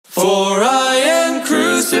For I am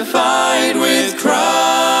crucified with Christ,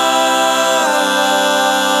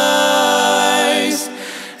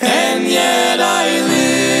 and yet I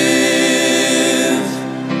live.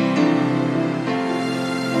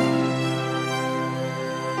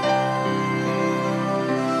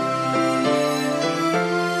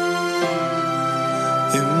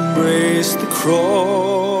 Embrace the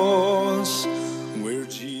cross where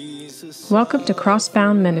Jesus... Welcome to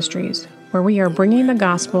Crossbound Ministries, where we are bringing the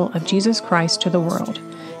gospel of Jesus Christ to the world,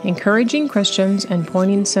 encouraging Christians and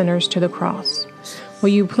pointing sinners to the cross. Will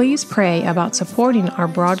you please pray about supporting our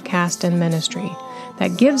broadcast and ministry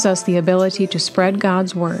that gives us the ability to spread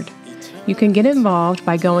God's word? You can get involved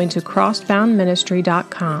by going to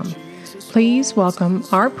crossboundministry.com. Please welcome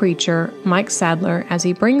our preacher, Mike Sadler, as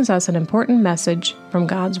he brings us an important message from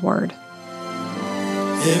God's word.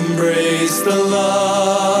 Embrace the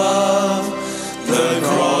love the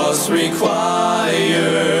cross requires.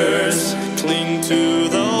 Cling to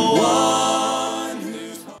the one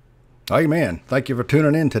who's... Amen. Thank you for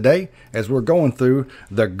tuning in today as we're going through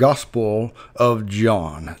the Gospel of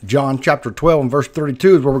John. John chapter 12 and verse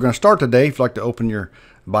 32 is where we're going to start today, if you'd like to open your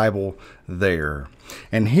Bible there.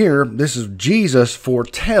 And here, this is Jesus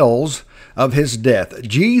foretells of his death.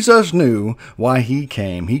 Jesus knew why he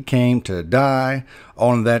came. He came to die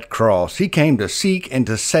on that cross. He came to seek and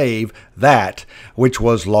to save that which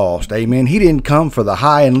was lost. Amen. He didn't come for the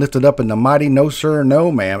high and lifted up and the mighty. No, sir, no,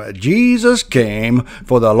 ma'am. Jesus came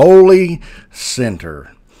for the lowly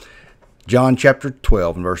sinner. John chapter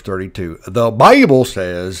 12 and verse 32. The Bible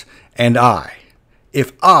says, "And I,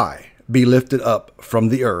 if I be lifted up from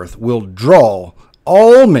the earth, will draw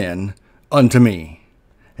all men unto me."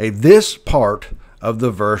 This part of the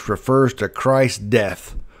verse refers to Christ's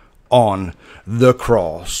death on the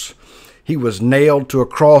cross. He was nailed to a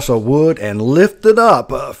cross of wood and lifted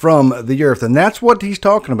up from the earth. And that's what he's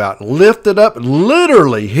talking about. Lifted up,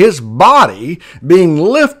 literally his body being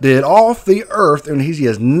lifted off the earth, and he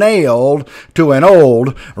is nailed to an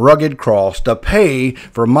old rugged cross to pay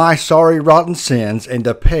for my sorry rotten sins and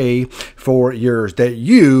to pay for yours, that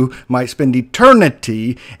you might spend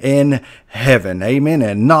eternity in heaven. Amen.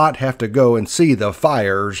 And not have to go and see the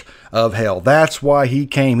fires of hell. That's why he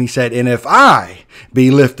came. He said, "And if I be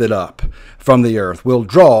lifted up from the earth, will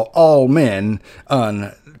draw all men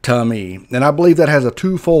unto me." And I believe that has a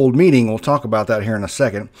twofold meaning. We'll talk about that here in a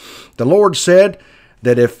second. The Lord said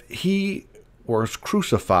that if he was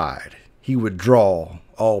crucified, he would draw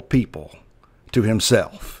all people to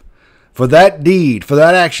himself. For that deed, for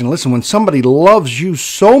that action, listen, when somebody loves you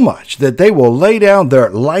so much that they will lay down their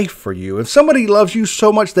life for you, if somebody loves you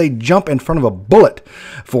so much they jump in front of a bullet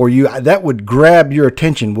for you, that would grab your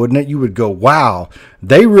attention, wouldn't it? You would go, wow,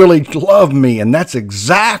 they really love me. And that's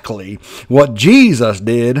exactly what Jesus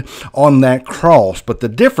did on that cross. But the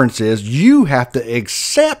difference is you have to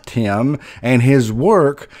accept him and his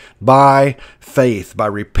work by faith, by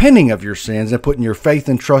repenting of your sins and putting your faith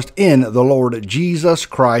and trust in the Lord Jesus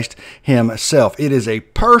Christ himself. It is a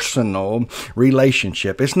personal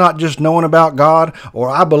relationship. It's not just knowing about God or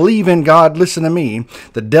I believe in God. Listen to me.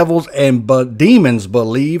 The devils and demons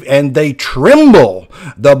believe and they tremble,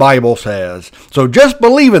 the Bible says. So just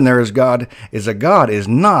believing there is a God is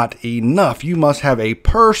not enough. You must have a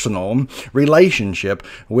personal relationship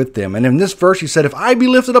with them. And in this verse he said, "If I be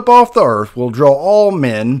lifted up off the earth, will draw all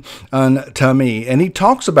men unto me." And he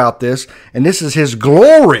talks about this, and this is his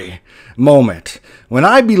glory moment. When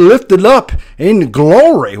I be lifted up in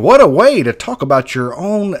glory. What a way to talk about your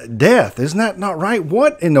own death. Isn't that not right?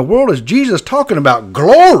 What in the world is Jesus talking about?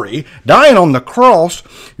 Glory, dying on the cross.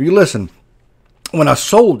 You listen. When a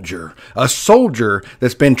soldier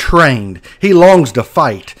that's been trained, he longs to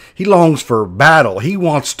fight. He longs for battle. He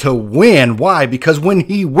wants to win. Why? Because when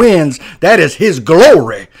he wins, that is his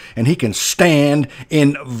glory. And he can stand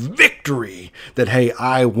in victory that, hey,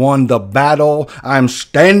 I won the battle. I'm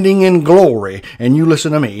standing in glory. And you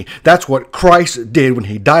listen to me. That's what Christ did when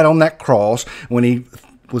he died on that cross, when he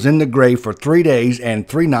was in the grave for 3 days and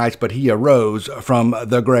 3 nights, but he arose from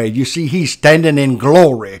the grave. You see, he's standing in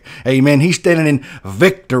glory. Amen. He's standing in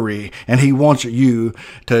victory, and he wants you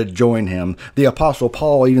to join him. The Apostle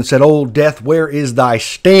Paul even said, "O death, where is thy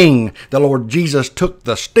sting?" The Lord Jesus took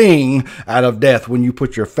the sting out of death when you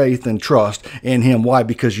put your faith and trust in him. Why?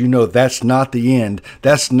 Because you know that's not the end.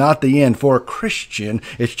 That's not the end. For a Christian,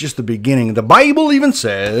 it's just the beginning. The Bible even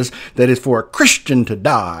says that it's for a Christian to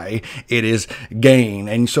die, it is gain.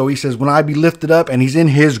 And And so he says, when I be lifted up, and he's in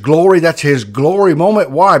his glory, that's his glory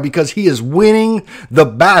moment. Why? Because he is winning the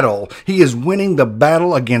battle. He is winning the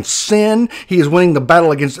battle against sin. He is winning the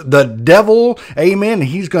battle against the devil. Amen.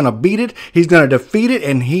 He's going to beat it. He's going to defeat it.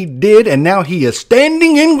 And he did. And now he is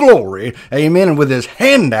standing in glory. Amen. And with his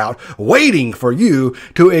hand out, waiting for you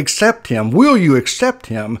to accept him. Will you accept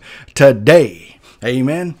him today?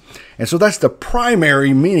 Amen. And so that's the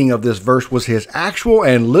primary meaning of this verse, was his actual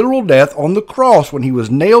and literal death on the cross when he was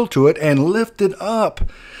nailed to it and lifted up.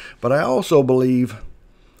 But I also believe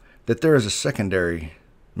that there is a secondary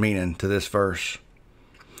meaning to this verse.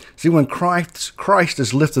 See, when Christ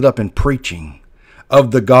is lifted up in preaching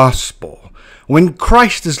of the gospel, when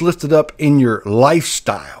Christ is lifted up in your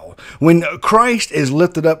lifestyle, when Christ is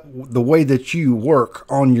lifted up the way that you work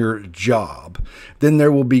on your job, then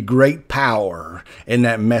there will be great power in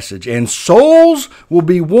that message. And souls will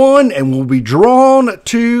be won and will be drawn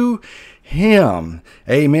to him.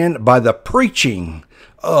 Amen. By the preaching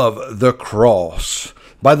of the cross.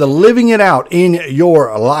 By the living it out in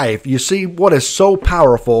your life. You see what is so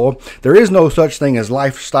powerful. There is no such thing as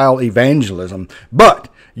lifestyle evangelism.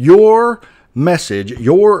 But your message,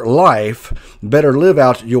 your life, better live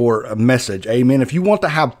out your message. Amen. If you want to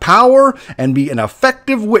have power and be an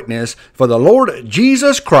effective witness for the Lord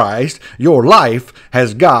Jesus Christ, your life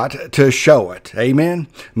has got to show it. Amen.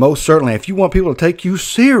 Most certainly, if you want people to take you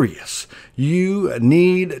serious, you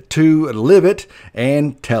need to live it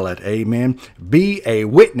and tell it. Amen. Be a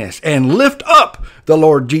witness and lift up the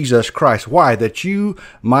Lord Jesus Christ. Why? That you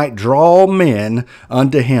might draw men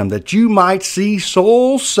unto him, that you might see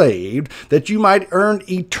souls saved, that you might earn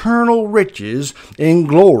eternal riches in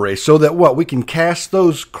glory, so that what? We can cast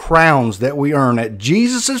those crowns that we earn at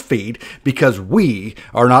Jesus' feet because we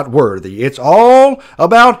are not worthy. It's all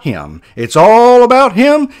about him. It's all about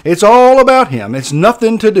him. It's all about him. It's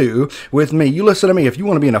nothing to do with me. You listen to me. If you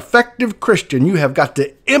want to be an effective Christian, you have got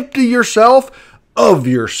to empty yourself of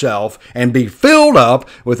yourself and be filled up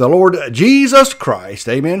with the Lord Jesus Christ.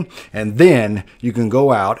 Amen. And then you can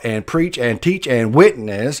go out and preach and teach and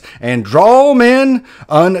witness and draw men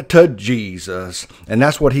unto Jesus. And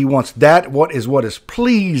that's what he wants. That what is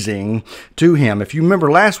pleasing to him. If you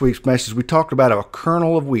remember last week's message, we talked about a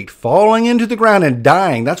kernel of wheat falling into the ground and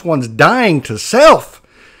dying. That's one's dying to self.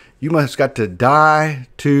 You must got to die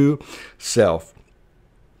to self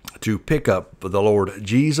to pick up the Lord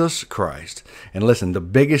Jesus Christ. And listen, the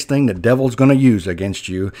biggest thing the devil's going to use against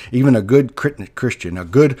you, even a good Christian, a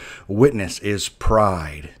good witness, is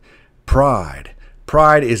pride. Pride.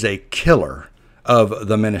 Pride is a killer of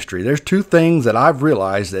the ministry. There's two things that I've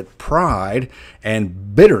realized, that pride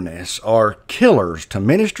and bitterness are killers to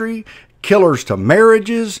ministry, killers to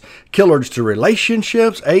marriages, killers to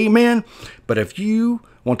relationships. Amen. But if you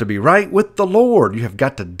want to be right with the Lord, you have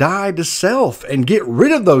got to die to self and get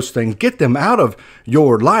rid of those things. Get them out of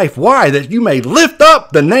your life. Why? That you may lift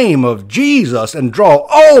up the name of Jesus and draw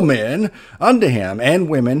all men unto him, and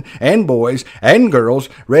women and boys and girls,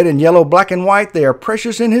 red and yellow, black and white. They are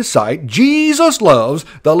precious in his sight. Jesus loves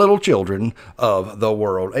the little children of the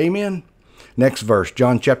world. Amen. Next verse,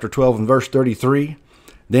 John chapter 12 and verse 33.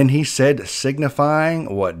 Then he said,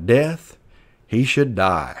 signifying what death he should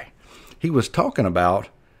die. He was talking about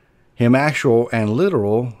him actual and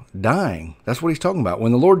literal dying. That's what he's talking about.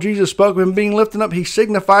 When the Lord Jesus spoke of him being lifted up, he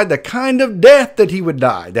signified the kind of death that he would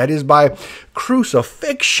die. That is by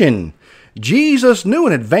crucifixion. Jesus knew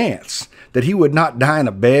in advance that he would not die in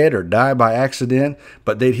a bed or die by accident,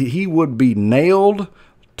 but that he would be nailed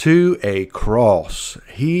to a cross.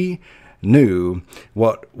 He knew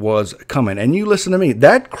what was coming. And you listen to me,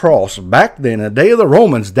 that cross back then, in the day of the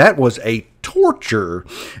Romans, that was a torture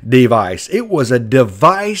device. It was a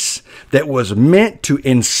device that was meant to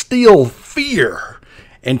instill fear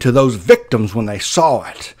into those victims when they saw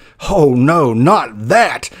it. Oh no, not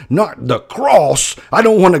that, not the cross. I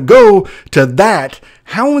don't want to go to that.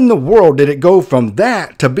 How in the world did it go from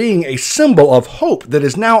that to being a symbol of hope that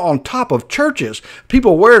is now on top of churches?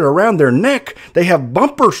 People wear it around their neck. They have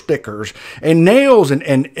bumper stickers and nails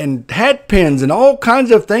and hat pins and all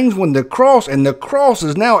kinds of things when the cross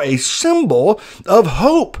is now a symbol of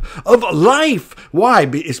hope, of life. Why?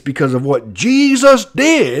 It's because of what Jesus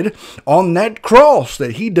did on that cross,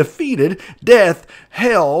 that he defeated death,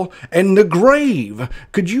 hell, and the grave.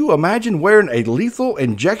 Could you imagine wearing a lethal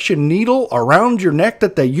injection needle around your neck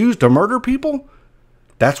that they use to murder people?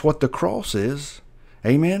 That's what the cross is.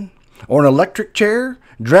 Amen. Or an electric chair,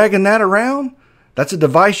 dragging that around. That's a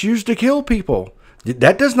device used to kill people.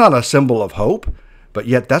 That is not a symbol of hope, but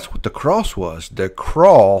yet that's what the cross was. The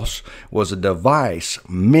cross was a device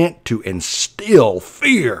meant to instill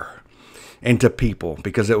fear into people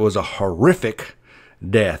because it was a horrific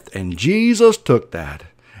death. And Jesus took that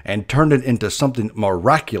and turned it into something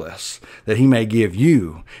miraculous, that he may give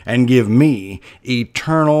you and give me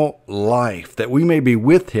eternal life, that we may be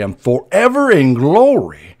with him forever in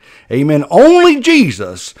glory. Amen. Only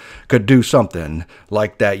Jesus could do something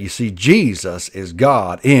like that. You see, Jesus is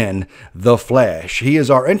God in the flesh. He is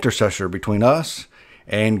our intercessor between us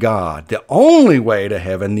and God. The only way to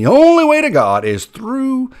heaven, the only way to God is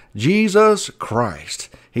through Jesus Christ.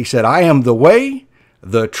 He said, I am the way,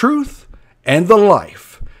 the truth, and the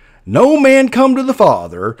life. No man come to the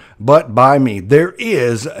Father but by me. There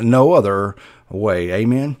is no other way.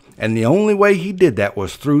 Amen. And the only way he did that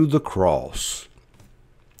was through the cross.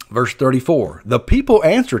 Verse 34, the people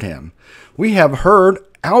answered him, we have heard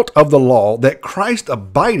out of the law that Christ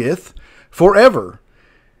abideth forever.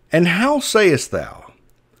 And how sayest thou,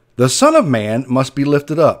 the Son of Man must be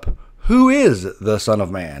lifted up? Who is the Son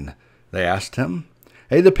of Man? They asked him.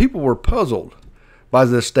 Hey, the people were puzzled by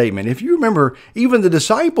this statement. If you remember, even the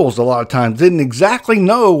disciples a lot of times didn't exactly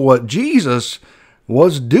know what Jesus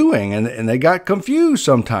was doing, and they got confused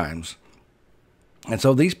sometimes. And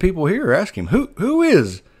so these people here ask him, who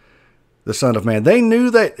is the Son of Man? They knew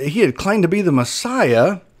that he had claimed to be the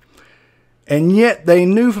Messiah, and yet they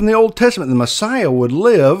knew from the Old Testament the Messiah would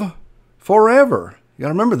live forever. You got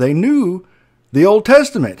to remember, they knew the Old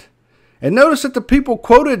Testament. And notice that the people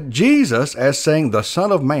quoted Jesus as saying, the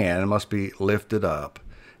Son of Man must be lifted up.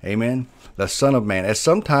 Amen. The Son of Man, as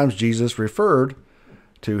sometimes Jesus referred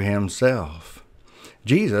to himself.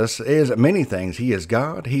 Jesus is many things. He is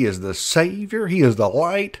God. He is the Savior. He is the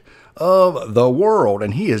light of the world.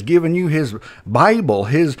 And he has given you his Bible,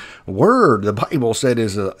 his word. The Bible said it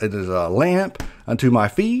is a lamp unto my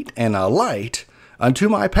feet and a light unto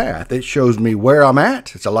my path. It shows me where I'm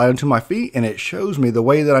at. It's a light unto my feet, and it shows me the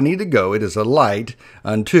way that I need to go. It is a light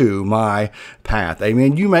unto my path.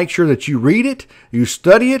 Amen. You make sure that you read it, you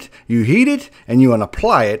study it, you heed it, and you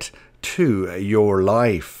apply it to your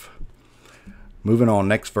life. Moving on,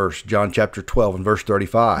 next verse, John chapter 12 and verse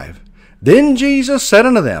 35. Then Jesus said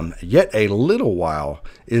unto them, yet a little while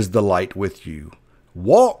is the light with you.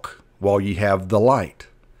 Walk while ye have the light,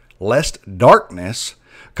 lest darkness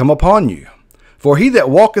come upon you. For he that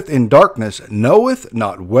walketh in darkness knoweth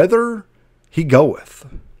not whither he goeth.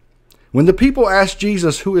 When the people asked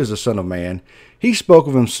Jesus, who is the Son of Man, he spoke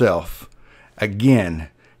of himself. Again,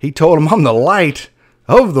 he told them, I'm the light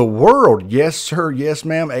of the world. Yes, sir. Yes,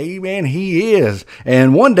 ma'am. Amen. He is.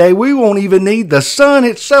 And one day we won't even need the sun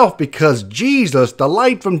itself, because Jesus, the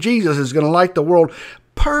light from Jesus, is going to light the world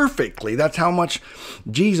perfectly. That's how much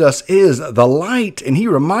Jesus is the light. And he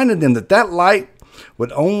reminded them that that light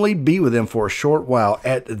would only be with them for a short while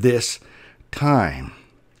at this time.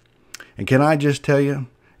 And can I just tell you,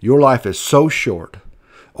 your life is so short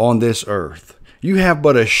on this earth. You have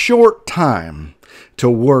but a short time to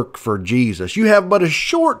work for Jesus. You have but a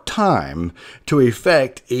short time to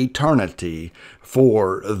effect eternity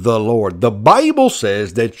for the Lord. The Bible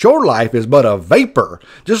says that your life is but a vapor,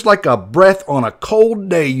 just like a breath on a cold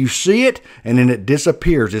day. You see it and then it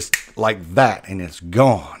disappears. It's like that and it's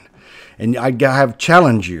gone. And I have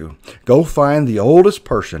challenged you, go find the oldest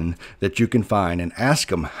person that you can find and ask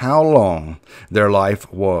them how long their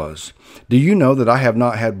life was. Do you know that I have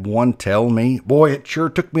not had one tell me, boy, it sure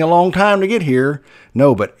took me a long time to get here?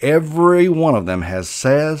 No, but every one of them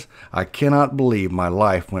says, I cannot believe my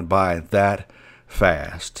life went by that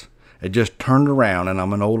fast. It just turned around and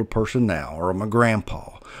I'm an older person now, or I'm a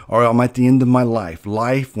grandpa, or I'm at the end of my life.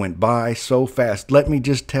 Life went by so fast. Let me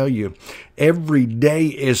just tell you, every day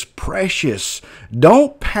is precious.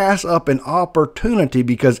 Don't pass up an opportunity,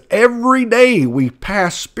 because every day we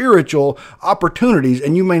pass spiritual opportunities,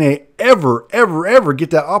 and you may not ever get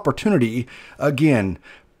that opportunity again.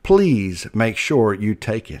 Please make sure you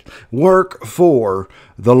take it. Work for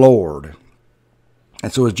the Lord.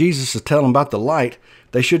 And so as Jesus is telling about the light,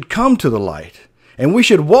 they should come to the light, and we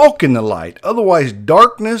should walk in the light. Otherwise,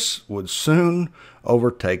 darkness would soon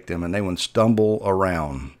overtake them, and they would stumble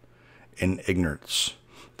around in ignorance.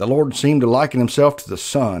 The Lord seemed to liken himself to the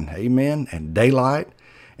sun, amen, and daylight.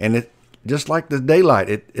 And it, just like the daylight,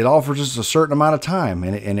 it offers us a certain amount of time,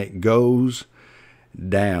 and it goes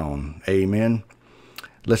down, amen.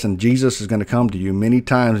 Listen, Jesus is going to come to you many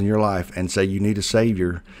times in your life and say you need a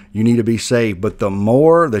Savior. You need to be saved. But the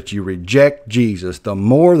more that you reject Jesus, the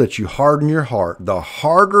more that you harden your heart, the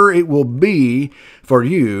harder it will be for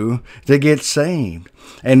you to get saved.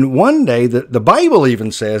 And one day, the Bible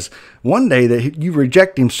even says, one day that you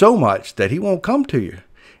reject him so much that he won't come to you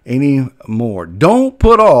anymore. Don't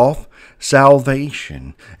put off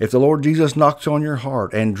salvation, if the Lord Jesus knocks on your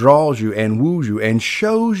heart and draws you and woos you and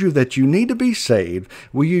shows you that you need to be saved,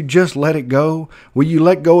 will you just let it go? Will you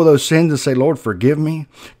let go of those sins and say, Lord, forgive me?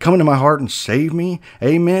 Come into my heart and save me?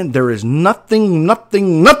 Amen. There is nothing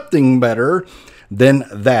better than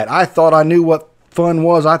that. I thought I knew what fun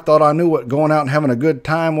was. I thought I knew what going out and having a good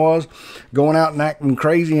time was, going out and acting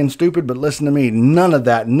crazy and stupid. But listen to me, none of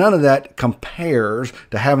that compares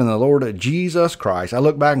to having the Lord Jesus Christ. I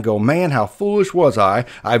look back and go, man, how foolish was I?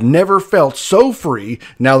 I've never felt so free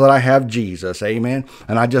now that I have Jesus. Amen.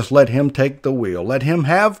 And I just let him take the wheel. Let him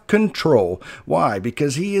have control. Why?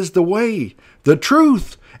 Because he is the way, the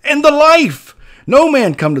truth, and the life. No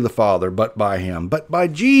man come to the Father but by him, but by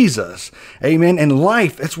Jesus. Amen. And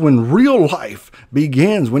life, that's when real life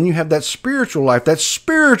begins, when you have that spiritual life, that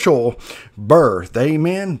spiritual birth.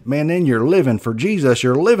 Amen. Man, then you're living for Jesus.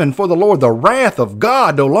 You're living for the Lord. The wrath of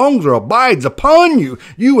God no longer abides upon you.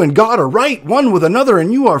 You and God are right one with another,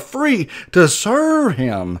 and you are free to serve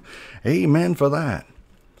him. Amen for that.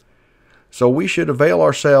 So we should avail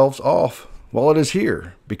ourselves off while it is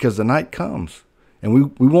here, because the night comes. And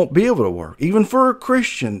we won't be able to work. Even for a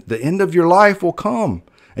Christian, the end of your life will come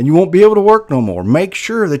and you won't be able to work no more. Make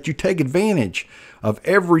sure that you take advantage of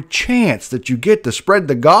every chance that you get to spread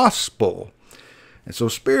the gospel. And so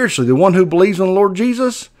spiritually, the one who believes in the Lord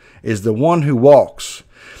Jesus is the one who walks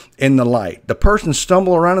in the light. The person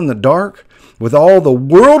stumbling around in the dark with all the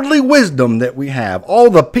worldly wisdom that we have,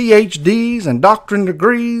 all the PhDs and doctorate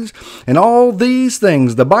degrees and all these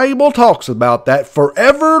things. The Bible talks about that,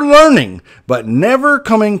 forever learning, but never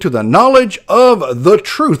coming to the knowledge of the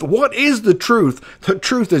truth. What is the truth? The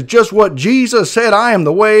truth is just what Jesus said, I am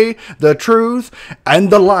the way, the truth,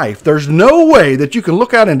 and the life. There's no way that you can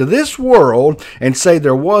look out into this world and say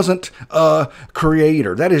there wasn't a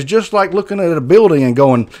creator. That is just like looking at a building and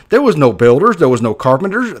going, there was no builders, there was no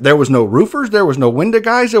carpenters, there was no roofers, there was no window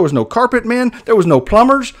guys, there was no carpet men, there was no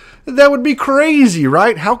plumbers. That would be crazy,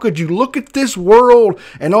 right? How could you look at this world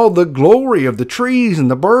and all the glory of the trees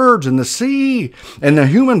and the birds and the sea and the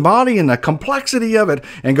human body and the complexity of it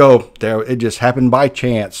and go, there, it just happened by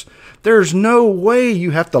chance? There's no way.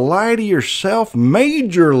 You have to lie to yourself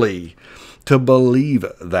majorly to believe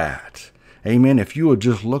that. Amen. If you would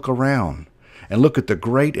just look around and look at the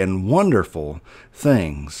great and wonderful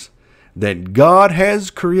things that God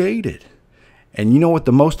has created. And you know what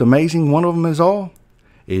the most amazing one of them is all?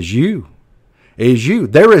 Is you. Is you.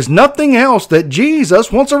 There is nothing else that Jesus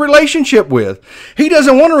wants a relationship with. He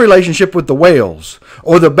doesn't want a relationship with the whales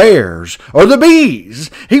or the bears or the bees.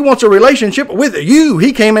 He wants a relationship with you.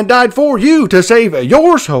 He came and died for you to save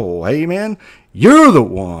your soul. Amen. You're the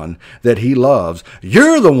one that he loves.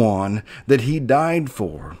 You're the one that he died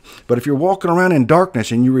for. But if you're walking around in darkness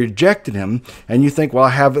and you rejected him and you think, well,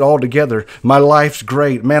 I have it all together. My life's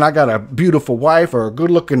great. Man, I got a beautiful wife or a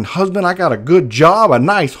good-looking husband. I got a good job, a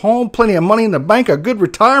nice home, plenty of money in the bank, a good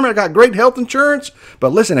retirement. I got great health insurance.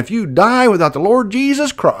 But listen, if you die without the Lord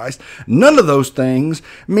Jesus Christ, none of those things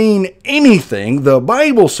mean anything. The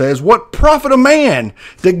Bible says, what profit a man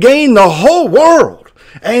to gain the whole world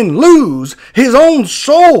and lose his own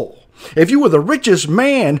soul? If you were the richest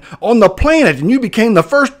man on the planet and you became the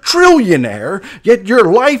first trillionaire, yet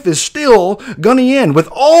your life is still gonna end. With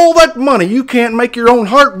all that money, you can't make your own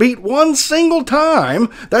heart beat one single time.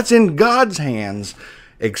 That's in God's hands.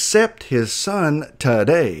 Accept his Son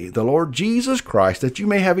today, the Lord Jesus Christ, that you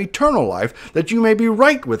may have eternal life, that you may be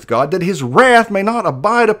right with God, that his wrath may not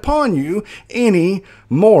abide upon you any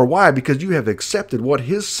more. Why? Because you have accepted what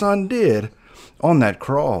his Son did on that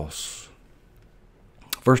cross.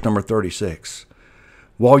 Verse number 36.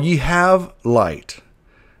 While ye have light,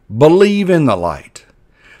 believe in the light,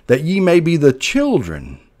 that ye may be the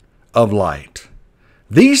children of light.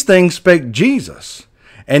 These things spake Jesus,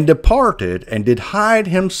 and departed, and did hide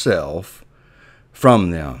himself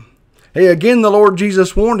from them. Hey, again, the Lord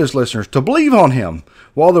Jesus warned his listeners to believe on him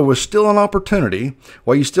while there was still an opportunity,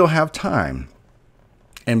 while you still have time.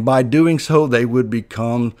 And by doing so, they would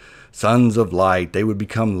become sons of light. They would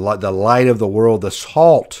become the light of the world, the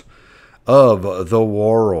salt of the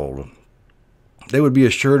world. They would be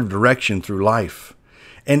assured of direction through life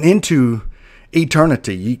and into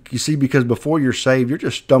eternity. You see, because before you're saved, you're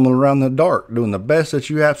just stumbling around in the dark, doing the best that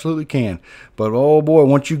you absolutely can. But oh boy,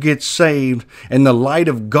 once you get saved and the light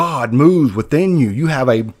of God moves within you, you have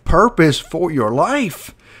a purpose for your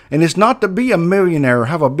life. And it's not to be a millionaire or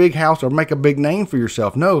have a big house or make a big name for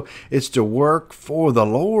yourself. No, it's to work for the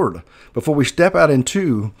Lord before we step out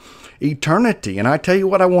into eternity. And I tell you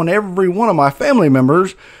what, I want every one of my family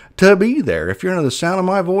members to be there. If you're under the sound of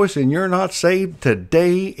my voice and you're not saved,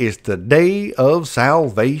 today is the day of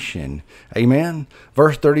salvation. Amen.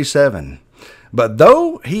 Verse 37. But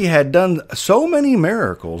though he had done so many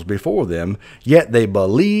miracles before them, yet they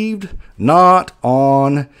believed not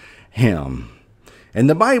on him. And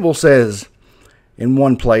the Bible says in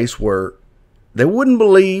one place where they wouldn't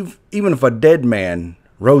believe even if a dead man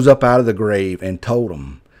rose up out of the grave and told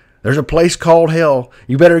them, there's a place called hell,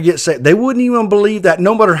 you better get saved. They wouldn't even believe that,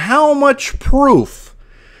 no matter how much proof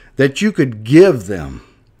that you could give them.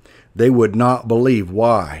 They would not believe.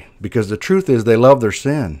 Why? Because the truth is they love their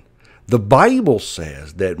sin. The Bible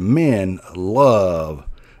says that men love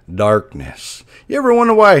darkness. You ever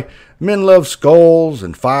wonder why men love skulls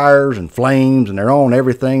and fires and flames and their own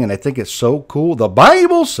everything and they think it's so cool? The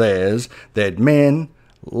Bible says that men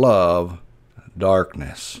love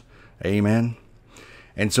darkness. Amen.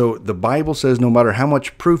 And so the Bible says no matter how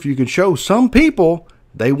much proof you can show, some people,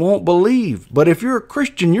 they won't believe. But if you're a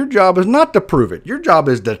Christian, your job is not to prove it. Your job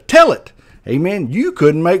is to tell it. Amen. You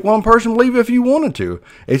couldn't make one person believe if you wanted to.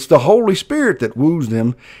 It's the Holy Spirit that woos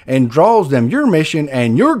them and draws them. Your mission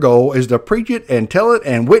and your goal is to preach it and tell it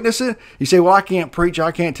and witness it. You say, well, I can't preach.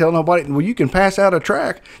 I can't tell nobody. Well, you can pass out a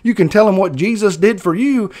tract. You can tell them what Jesus did for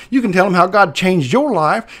you. You can tell them how God changed your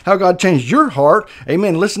life, how God changed your heart.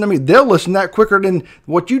 Amen. Listen to me. They'll listen that quicker than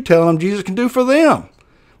what you tell them Jesus can do for them.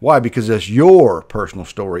 Why? Because it's your personal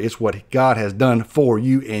story. It's what God has done for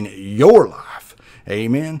you in your life.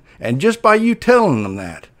 Amen. And just by you telling them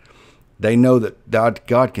that, they know that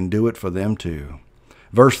God can do it for them too.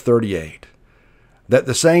 Verse 38. That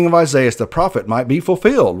the saying of Isaiah the prophet might be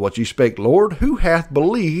fulfilled, what you spake, Lord, who hath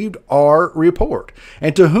believed our report?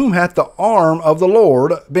 And to whom hath the arm of the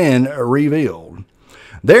Lord been revealed?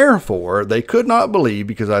 Therefore they could not believe,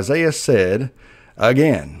 because Isaiah said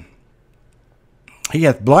again, He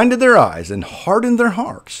hath blinded their eyes and hardened their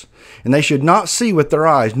hearts, and they should not see with their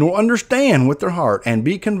eyes, nor understand with their heart, and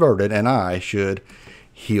be converted, and I should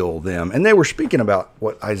heal them. And they were speaking about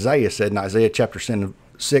what Isaiah said in Isaiah chapter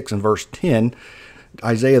 6 and verse 10.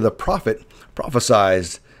 Isaiah the prophet prophesied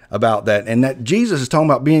about that, and that Jesus is talking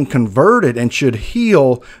about being converted and should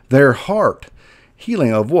heal their heart.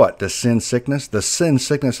 Healing of what? The sin sickness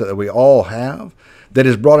that we all have, that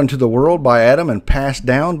is brought into the world by Adam and passed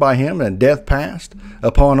down by him, and death passed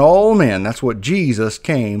upon all men. That's what Jesus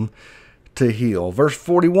came to heal. Verse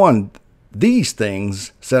 41, these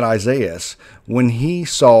things said Isaiah when he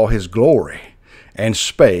saw his glory and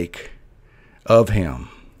spake of him.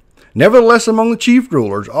 Nevertheless, among the chief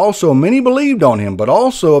rulers also many believed on him, but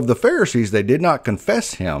also of the Pharisees they did not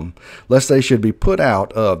confess him, lest they should be put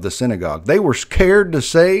out of the synagogue. They were scared to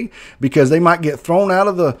say, because they might get thrown out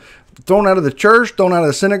of the church, thrown out of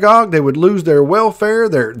the synagogue. They would lose their welfare,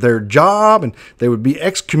 their job, and they would be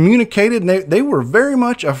excommunicated. And they were very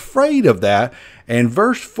much afraid of that. And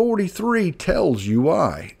verse 43 tells you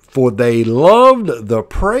why. For they loved the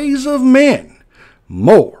praise of men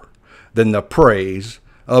more than the praise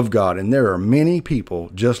of God. And there are many people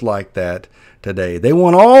just like that today. They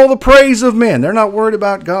want all the praise of men. They're not worried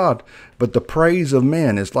about God. But the praise of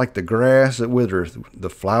men is like the grass that withereth, the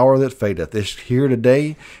flower that fadeth. It's here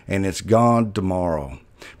today and it's gone tomorrow.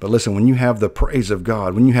 But listen, when you have the praise of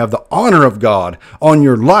God, when you have the honor of God on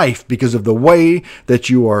your life because of the way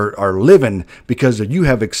that you are living, because you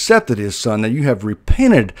have accepted His Son, that you have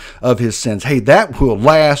repented of His sins, hey, that will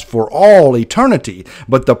last for all eternity.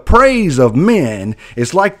 But the praise of men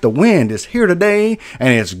is like the wind. It's here today and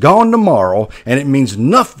it's gone tomorrow, and it means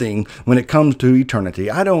nothing when it comes to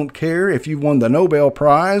eternity. I don't care if you won the Nobel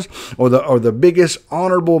Prize or the biggest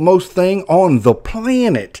honorable most thing on the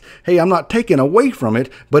planet. Hey, I'm not taking away from it,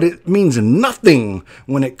 but it means nothing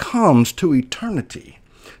when it comes to eternity.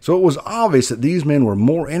 So it was obvious that these men were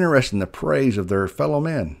more interested in the praise of their fellow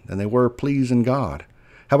men than they were pleasing God.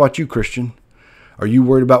 How about you, Christian? Are you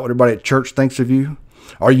worried about what everybody at church thinks of you?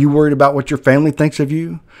 Are you worried about what your family thinks of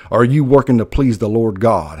you? Or are you working to please the Lord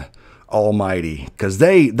God Almighty? Because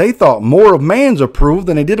they thought more of man's approval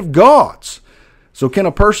than they did of God's. So can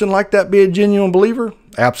a person like that be a genuine believer?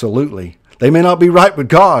 Absolutely. They may not be right with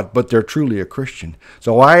God, but they're truly a Christian.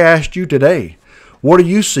 So I asked you today, what are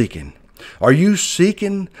you seeking? Are you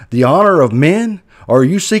seeking the honor of men? Or are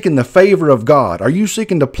you seeking the favor of God? Are you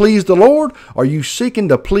seeking to please the Lord? Or are you seeking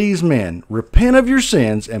to please men? Repent of your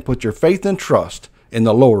sins and put your faith and trust in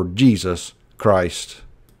the Lord Jesus Christ.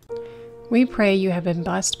 We pray you have been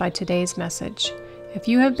blessed by today's message. If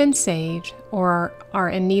you have been saved or are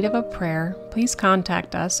in need of a prayer, please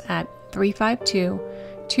contact us at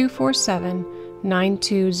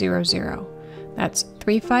 352-247-9200. That's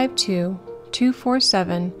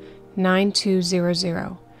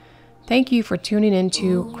 352-247-9200. Thank you for tuning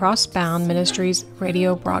into Crossbound Ministries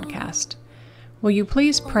radio broadcast. Will you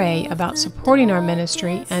please pray about supporting our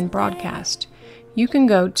ministry and broadcast? You can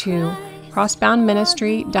go to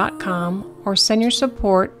crossboundministry.com or send your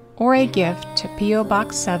support or a gift to P.O.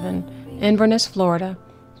 Box 7, Inverness, Florida,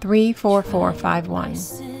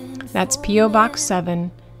 34451. That's P.O. Box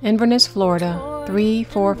 7, Inverness, Florida,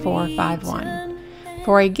 34451.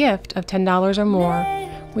 For a gift of $10 or more,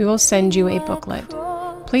 we will send you a booklet.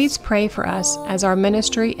 Please pray for us as our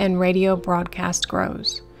ministry and radio broadcast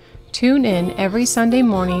grows. Tune in every Sunday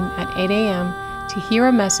morning at 8 a.m. to hear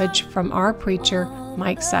a message from our preacher,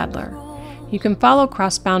 Mike Sadler. You can follow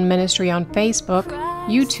Crossbound Ministry on Facebook,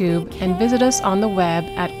 YouTube, and visit us on the web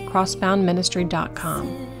at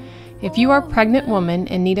crossboundministry.com. If you are a pregnant woman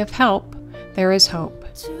in need of help, there is hope.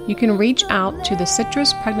 You can reach out to the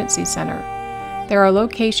Citrus Pregnancy Center. There are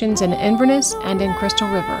locations in Inverness and in Crystal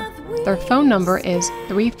River. Their phone number is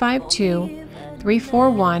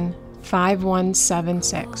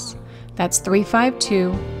 352-341-5176. That's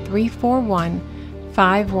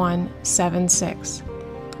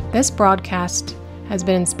 352-341-5176. This broadcast has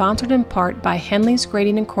been sponsored in part by Henley's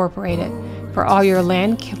Grading Incorporated for all your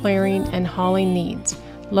land clearing and hauling needs,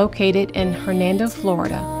 located in Hernando,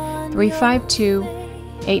 Florida,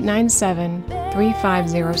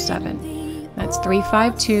 352-897-3507. That's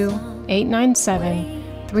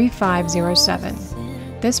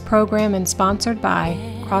 352-897-3507. This program is sponsored by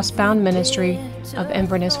Crossbound Ministry of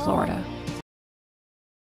Inverness, Florida.